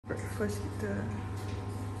breakfast kita.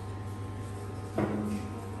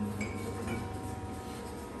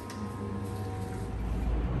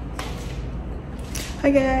 Hi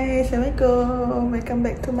guys, Assalamualaikum. Welcome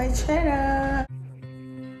back to my channel.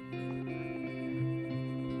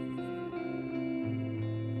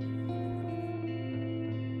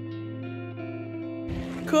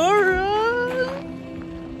 Korang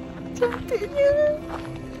cantiknya.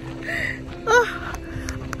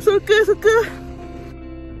 Suka.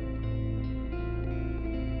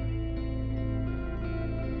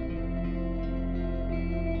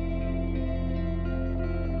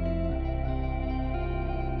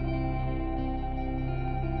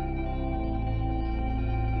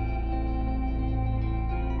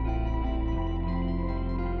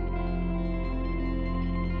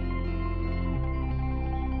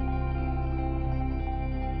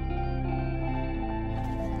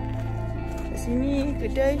 Sini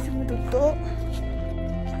kedai semua tutup.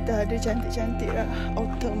 Dah ada cantik-cantik lah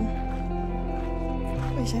autumn.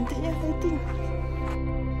 Cantiknya lighting.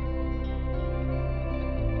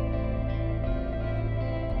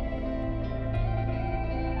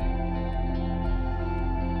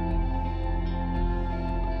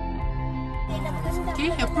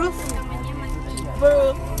 Okay, approve.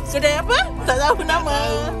 Kedai apa? Tak tahu nama.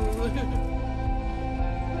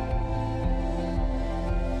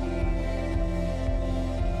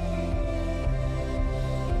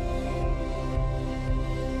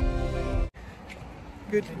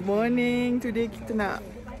 Good morning. Today kita nak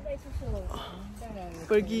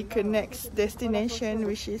pergi ke next destination,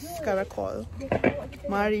 which is Karakol.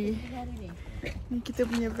 Mari. Ni kita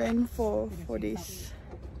punya van for 4 days.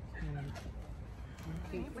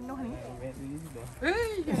 Penuh ni.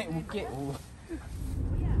 Naik bukit.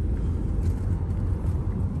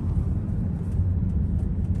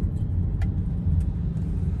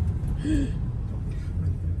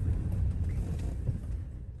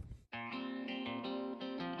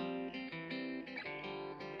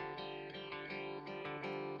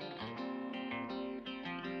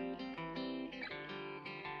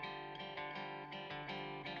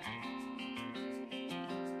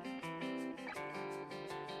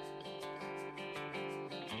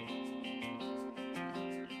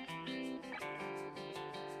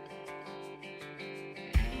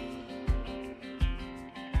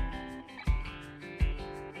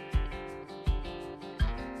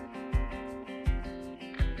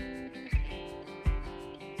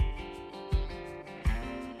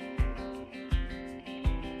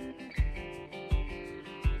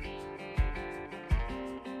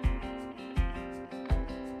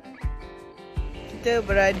 Kita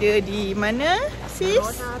berada di mana, sis?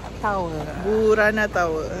 Burana Tower. Burana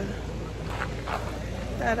Tower.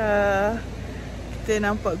 Tada. Kita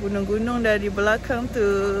nampak gunung-gunung dari belakang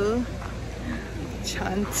tu.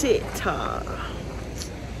 Cantik tak?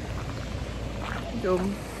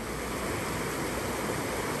 Jom.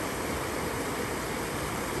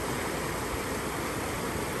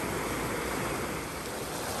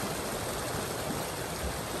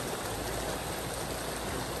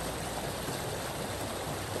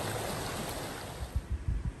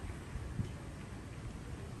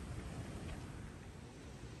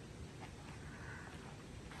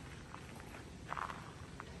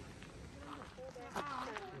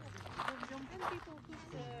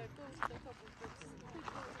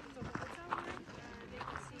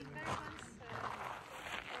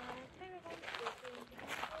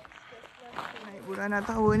 Naik Burana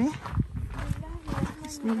Tower ni.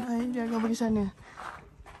 Bismillah, dia akan pergi sana.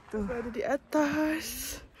 Tuh, ada di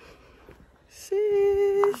atas.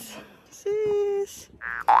 Sis.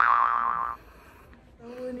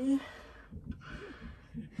 Tower ni.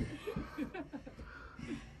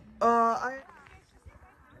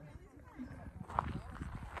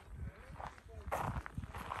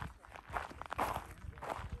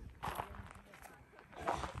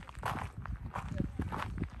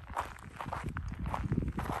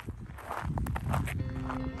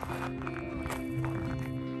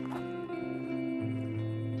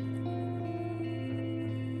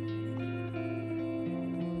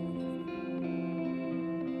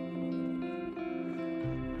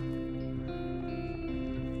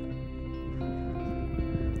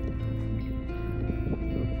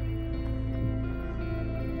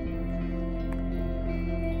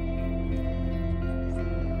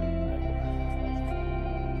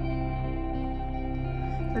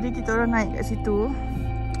 Tadi kita orang naik kat situ,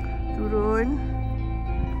 turun,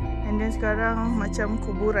 and then sekarang macam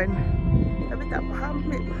kuburan. Tapi tak faham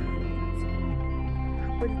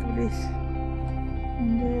apa ditulis.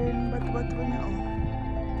 And then batu-batu banyak.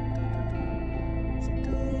 Situ.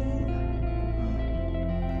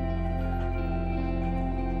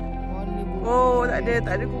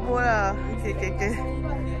 Tak ada kubur lah. Okay.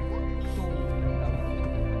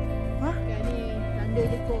 Hah? Yang ni tanda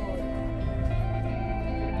je kot.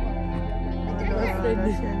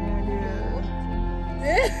 Rahsianya dia.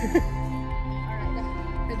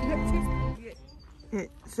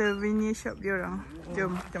 Souvenir shop dia orang.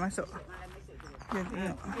 Jom kita masuk. Jom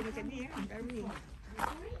tengok.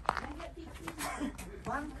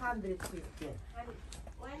 150.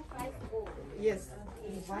 Yes,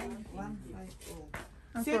 150.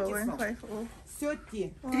 Apa 150?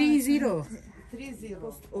 30. 30.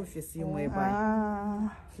 Post office you may buy.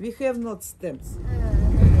 We have not stamps.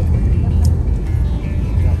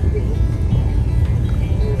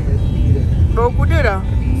 Bawa kuda dah.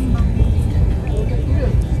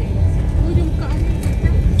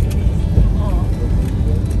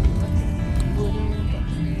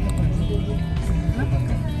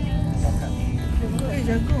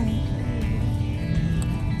 Jagung.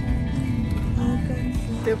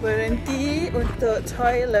 Kita berhenti untuk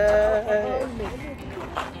toilet.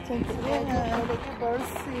 Cantiknya.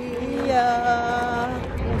 Bersih. Ya.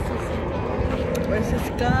 Bersih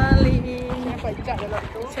sekali.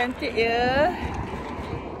 Cantik ya.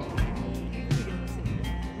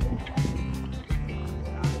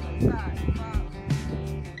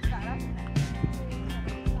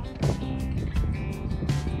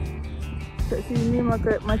 Kat sini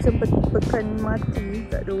macam pekan mati,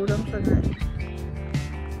 tak ada orang sangat.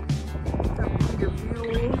 Tapi the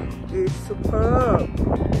view is superb.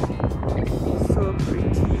 So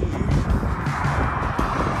pretty.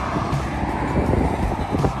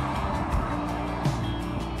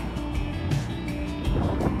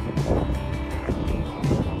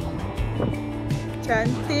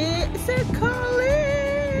 Cantik sekali.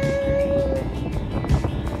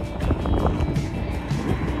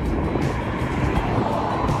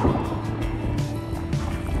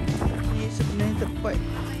 Tempat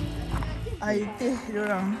air teh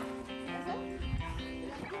diorang.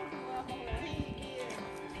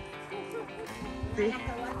 Teh.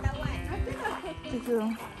 Teh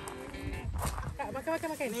diorang.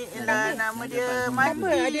 Makan. Ni ialah nama dia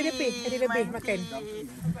Mandi. Ada lebih makan.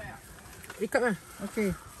 Ikut lah. Okay,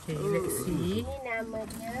 let's see. Ini nama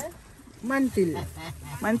dia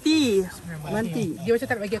Manti. Dia macam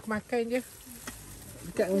tak nak bagi aku makan je.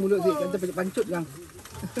 Dekat mulut dia, kata banyak pancut bang.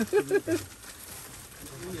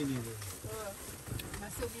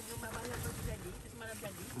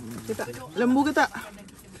 Lembu ke tak?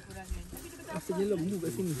 Rasanya lembu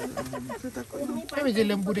kat sini. Apa je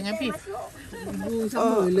lembu dengan beef? Lembu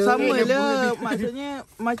sama lah. Sama lah. Maksudnya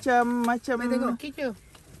macam Tengok okey je.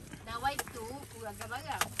 Dawai tu kurangkan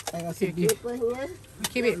barang. Saya rasa dia Lepasnya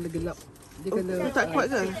Okey babe. gelap. Dia kena Dia tak kuat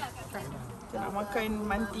ke? Nak makan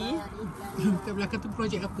manti. Kat belakang tu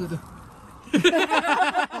projek apa tu?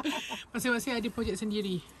 Masing-masing ada projek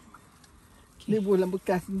sendiri. Dia bulan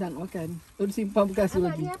bekas nak makan. Tu dia simpan bekas tu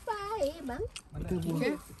abang lagi. ni apa air bang? Kita buang.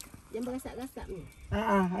 Okay. Yang berasak-rasak ni.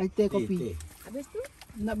 Air teh kopi. Habis tu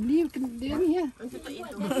Nak beli dia ni ya.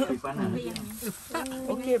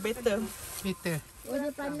 Okay, better. Better. oh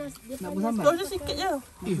dia panas, dia Nak panas. bersambal. Kau je sikit je.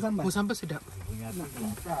 Bersambal. Bau sambal sedap.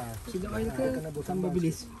 Sedap air ke sambal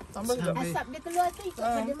bilis. Tambah sedap. Asap dia keluar tu ikut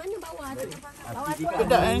pada mana bawah tu. Bawah tu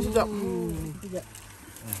Sedap yang sedap.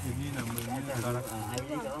 Ini namanya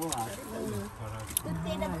KARAKOL.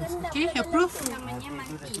 putih dah berendam. Okay, approve. Namanya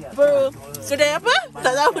mati. Kedai apa?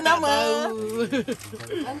 Tak tahu nama.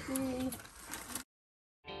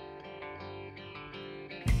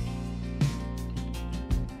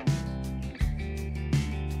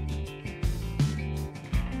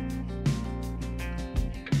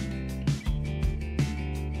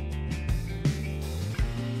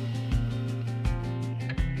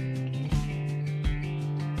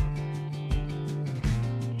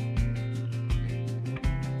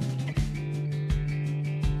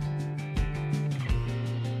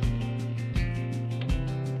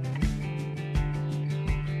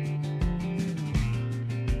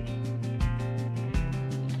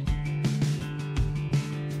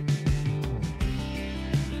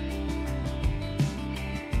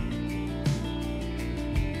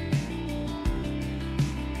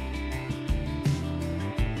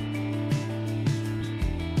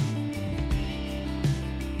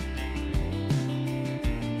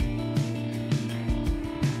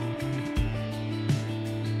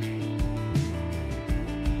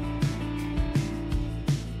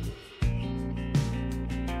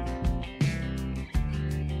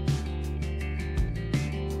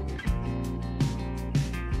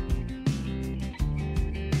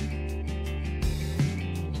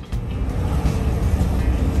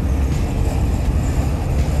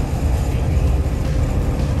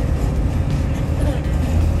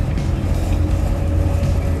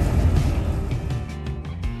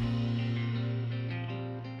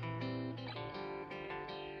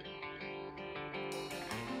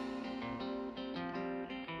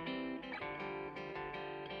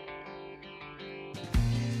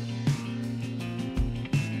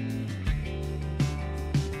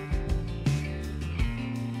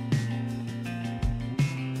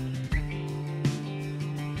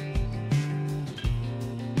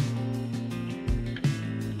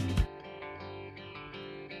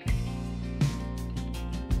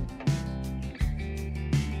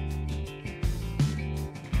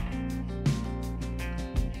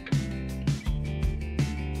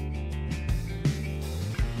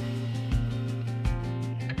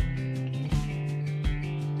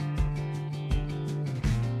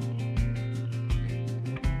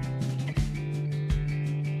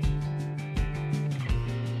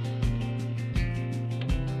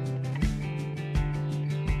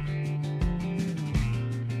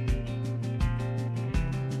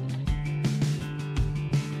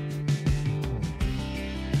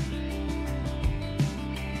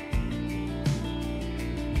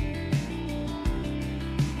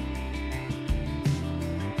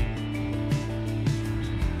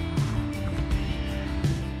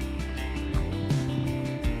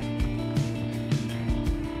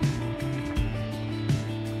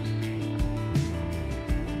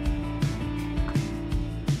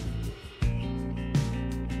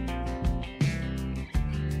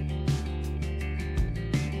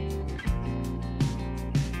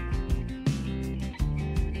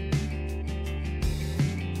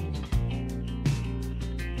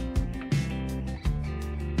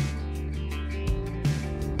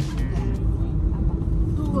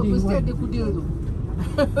 mesti ada kuda tu.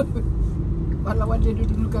 Pahlawan dia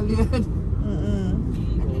dulu kali kan.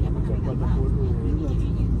 Macam pada bodoh.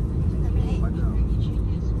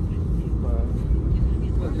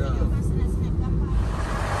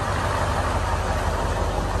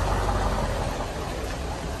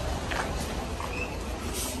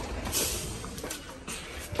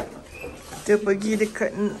 Kita pergi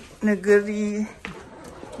dekat negeri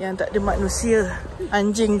yang tak ada manusia.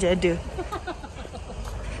 Anjing je ada.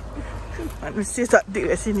 Manusia tak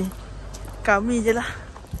ada kat sini. Kami je lah.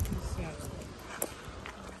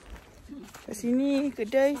 Kat sini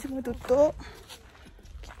kedai semua tutup.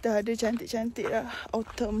 Kita ada cantik-cantik lah.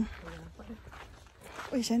 Autumn.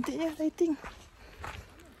 Wih, cantiknya lighting.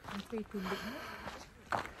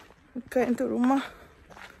 Dekat untuk rumah.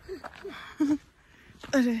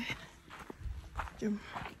 Aduh. Jom.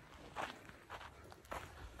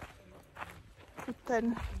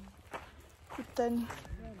 Hutan. Hutan.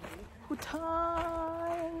 Hutan.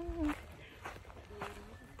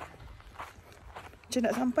 Macam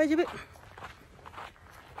nak sampai je, babe.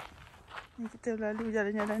 Ni kita lalu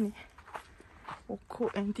jalan-jalan ni.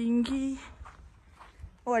 Pokok yang tinggi.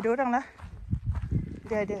 Oh, ada orang lah.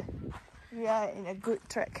 Dia ada. We are in a good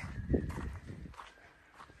track.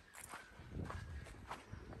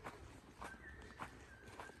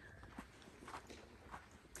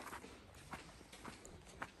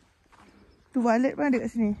 Tu valet pun ada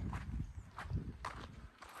kat sini.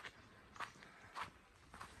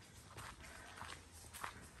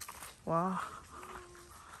 Wah.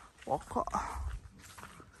 Pokok.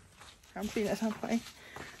 Hampir nak sampai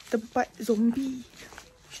tempat zombie.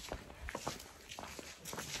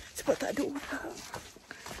 Sebab tak ada orang.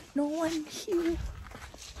 No one here.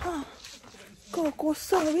 Ha. Kau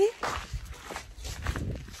kosong weh.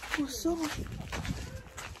 Kosong.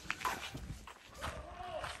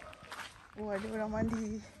 Oh, ada orang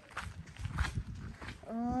mandi.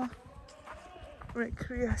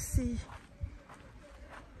 Rekreasi.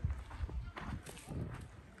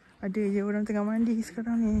 Ada je orang tengah mandi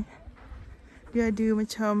sekarang ni. Dia ada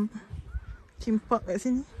macam theme park kat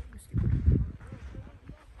sini.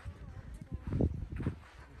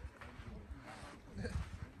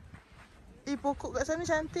 Pokok kat sana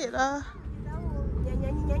cantik lah. Tahu, yang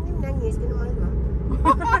nyanyi-nyanyi menangis kena marah.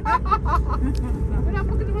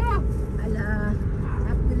 Kenapa kena marah? Alah,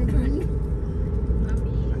 siapa lagi?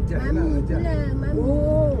 Mami. Mami pula, Mami.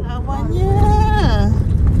 Oh, Awalnya.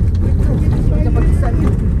 macam Pakistan ni.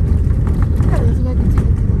 Kan sungai kecil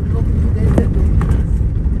kau pergi desert tu.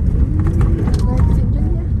 Sungai kecil macam ni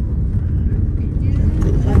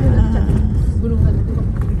lah. Gunung sana tengok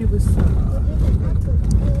dia besar.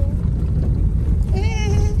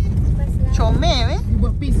 Comel weh. Dia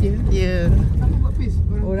buat pace ya? Ya. Siapa buat pace?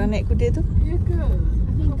 Orang naik kuda tu. Ya ke?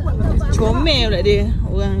 Kau buat lah pace. Comel pula dia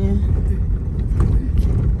orangnya.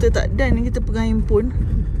 Kita tak dan kita pegang handphone.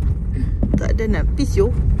 Tak ada nak peace yo.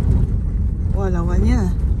 Wah, lawannya.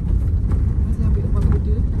 Masih ambil upah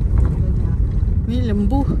kuda. Belajar. Ni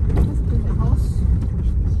lembu. Masih banyak house.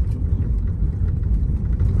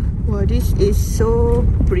 Wah, this is so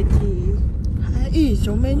pretty. Hai,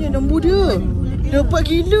 comelnya lembu dia. Dapat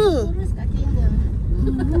gila. Terus kat Kenya.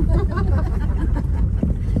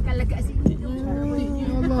 Kalau kat sini tu.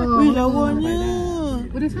 Wih, lawannya.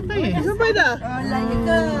 Dah sampai eh? Sampai dah? Alah, ya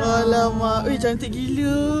ke? Alamak, wih, cantik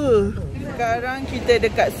gila. Sekarang kita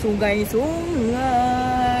dekat sungai-sungai.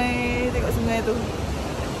 Tengok sungai tu.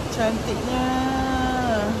 Cantiknya.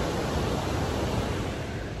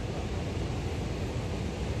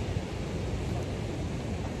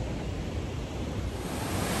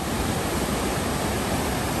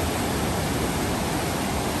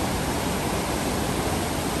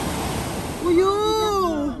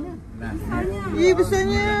 Ih,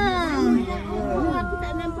 besarnya. Aku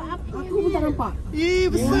tak nampak apa. Aku pun tak nampak. Ih,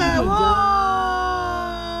 besar. Wow.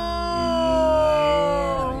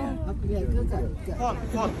 Aku lihat ke kat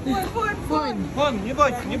phone. Phone, ni bos.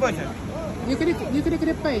 You kena ke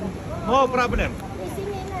depan. No problem. Di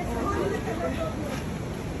sini lah.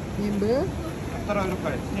 Member. Taruh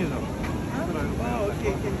depan. Ni tu. Oh,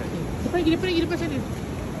 okey. Depan lagi depan sana.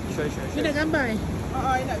 Sure. Ni nak gambar eh?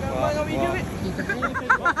 Nak gambar dengan video weh.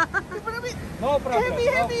 No problem.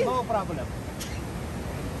 Heavy. No problem.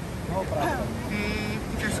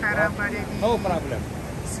 Kita sekarang berada di No problem.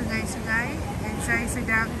 sungai-sungai dan saya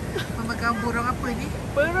sedang memegang burung apa ni?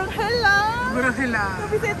 Burung helang. Burung helang.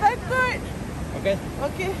 Tapi saya takut. Okay.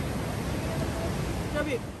 Okey.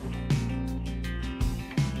 Jabit.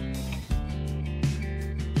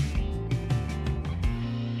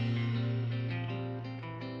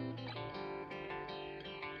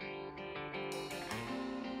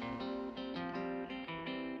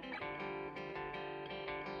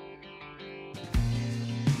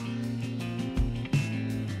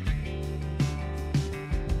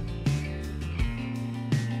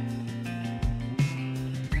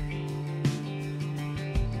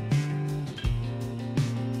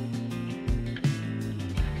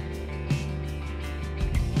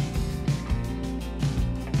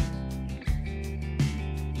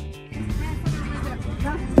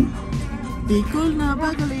 Tikul na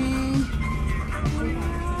bagli.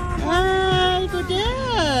 Hai, kau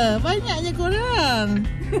dia. Banyaknya korang.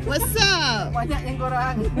 What's up? Banyaknya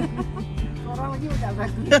korang. Korang lagi banyak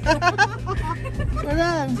berani.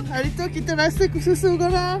 Korang, hari tu kita rasa susu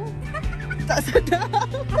korang. Tak sedap.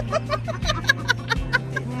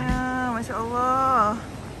 Ya, Masya Allah.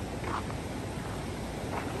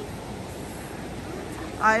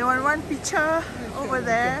 I want one picture over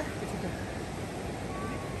there.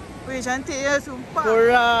 Wih, cantik ya, sumpah.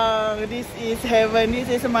 Korang, this is heaven.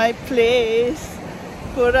 This is my place.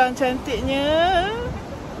 Korang cantiknya.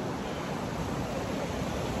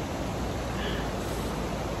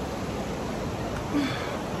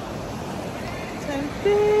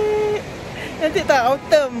 Cantik. Cantik tak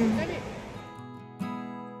autumn?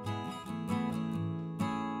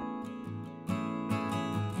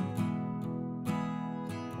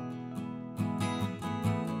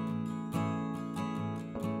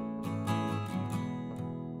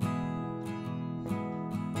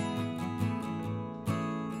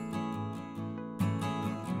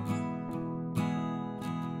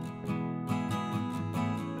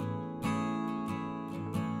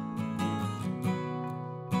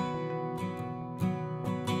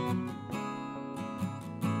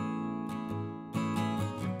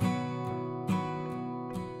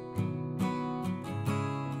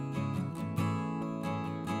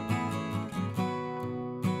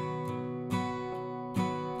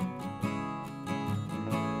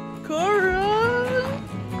 Korang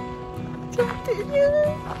cantiknya.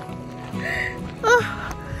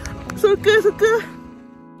 Suka.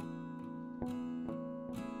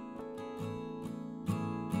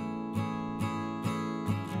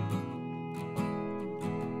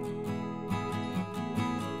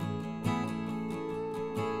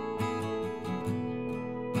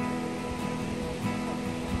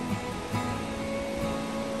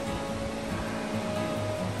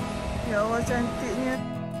 Ya Allah, cantiknya.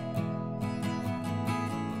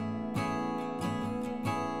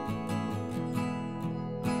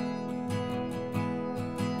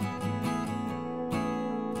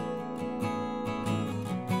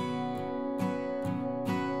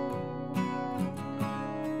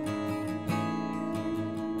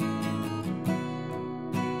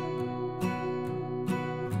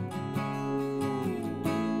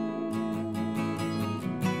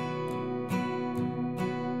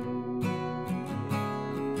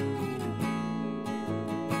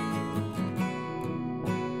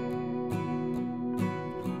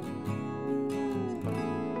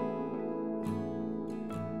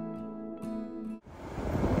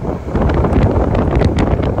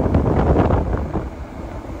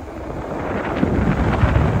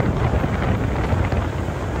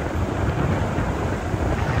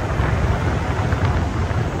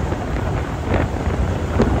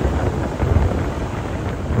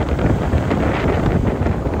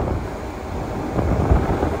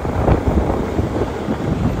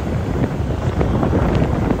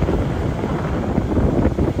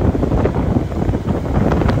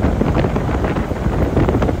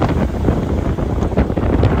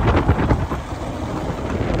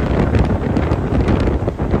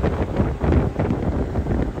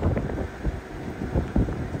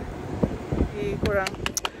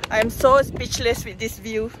 I'm so speechless with this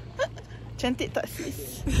view. Cantik tak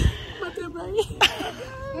sis? Mata baik.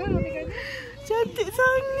 Cantik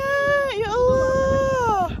sangat. Ya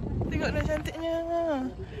Allah. Tengoklah cantiknya.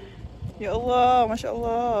 Ya Allah, Masya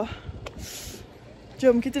Allah.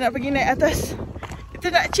 Jom kita nak pergi naik atas.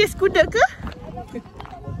 Kita nak chase kuda ke?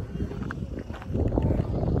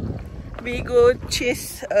 We go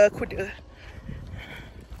chase kuda.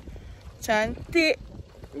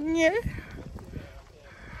 Cantiknya.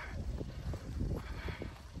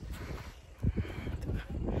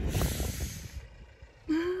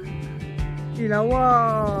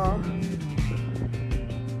 Lawa.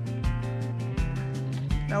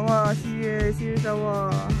 Lawa, serius lawa.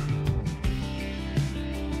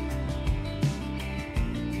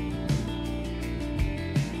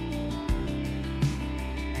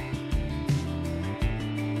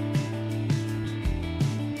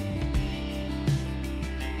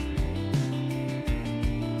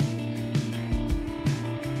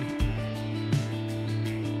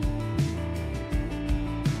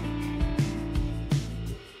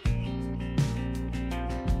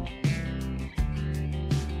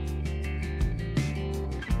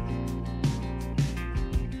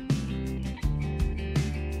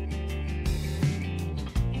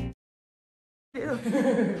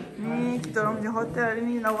 Ni kita orang punya hotel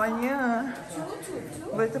ni lawannya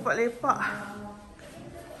bertempat lepak.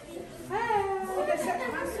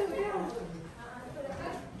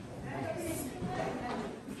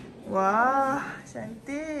 Wah,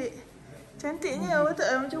 cantik. Cantiknya betul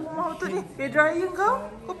macam rumah betul ni. Hair dryer kau?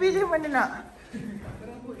 Kau pilih mana nak?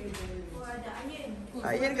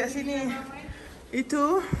 Iron kat sini.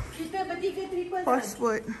 Itu Kita bertiga triple.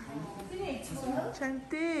 passport.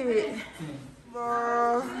 Cantik.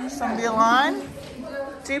 9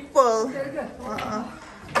 triple.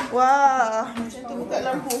 Wah, macam tu buka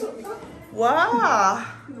lampu. Wah.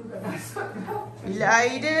 Bila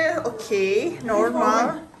air dia okey,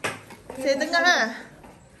 normal. Saya tengah lah.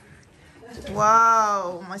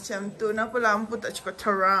 Wow, macam tu. Kenapa lampu tak cukup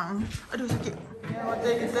terang? Aduh, sakit.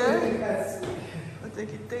 Hotel kita. Hotel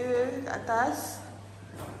kita kat atas.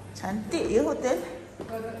 Cantik ya hotel.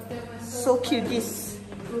 So Kyrgyz.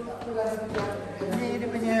 Ni dia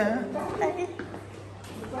punya. Hai.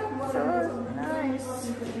 So nice.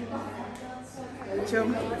 Jom.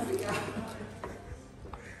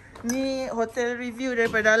 Ni hotel review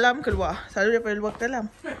daripada dalam ke luar. Selalu daripada luar ke dalam.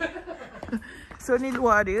 So ni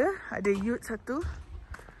luar dia. Ada yacht satu.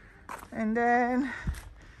 And then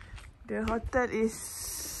the hotel is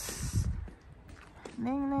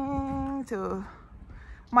Neng tu.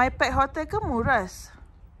 My Pack Hotel ke Muras?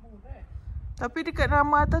 Tapi dekat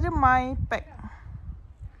nama atas dia My Pack.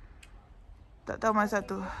 Tak tahu mana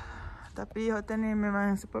satu. Tapi hotel ni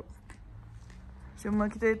memang superb. Cuma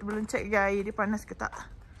kita belum check ke air dia panas ke tak.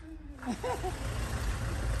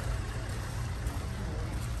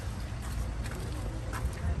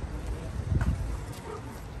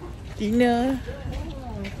 Dinner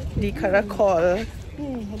di Karakol.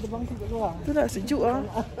 Ada bangku kat luar. Tu lah sejuk ah.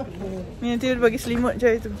 Ni nanti dia bagi selimut macam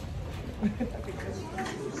itu.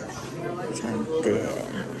 Cantik.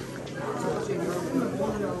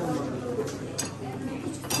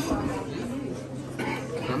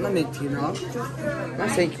 Mama menti no?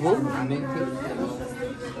 Masih ikut?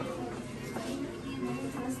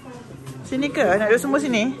 Sini ke? Nak duduk semua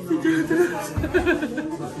sini?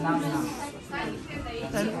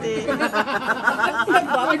 Cantik.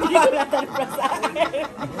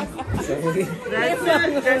 Rasa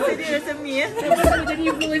dia rasa mi ya. Jadi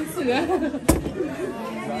influencer lah.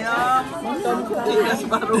 Ya, nonton kelas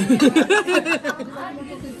baru.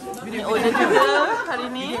 Order juga hari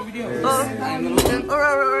ni. Oh,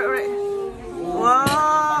 alright.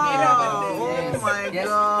 Wow. Oh my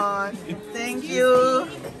god. Thank you.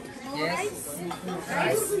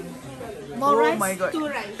 More Oh rice, my god. 2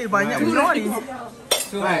 rice. Banyak benar ni.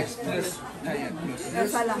 Two rice.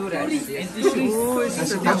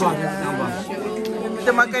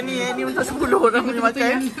 Kita makan ni ni untuk 10 orang punya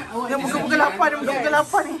makan. Yang muka-muka lapar ni, muka-muka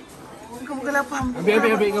lapar ni. Muka-muka lapar.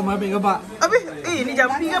 Ambil gambar. Habis, ni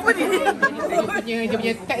jampi ke apa ni? Dia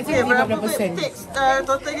punya tax Okay, dia berapa 15%. tax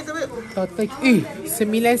total kita babe? Total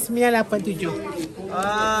 9987.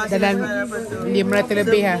 Ah, Dalam 500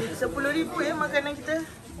 lebih lah. 10,000 ya makanan kita.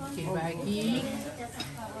 Okey, bagi.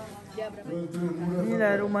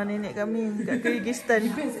 Inilah rumah nenek kami kat Kyrgyzstan.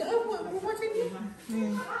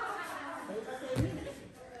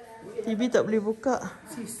 TV tak boleh buka.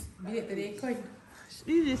 Sis, bilik tak ada aircon.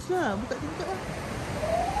 Serius lah, buka tingkap lah.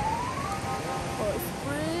 Hot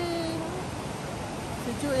spring.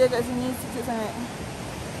 Sejuk je kat sini, sejuk sangat.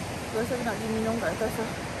 Rasa nak pergi minum kat atas lah.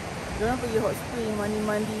 Diorang pergi hot spring,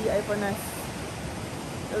 mandi-mandi air panas.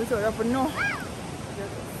 Tapi sebab dah penuh.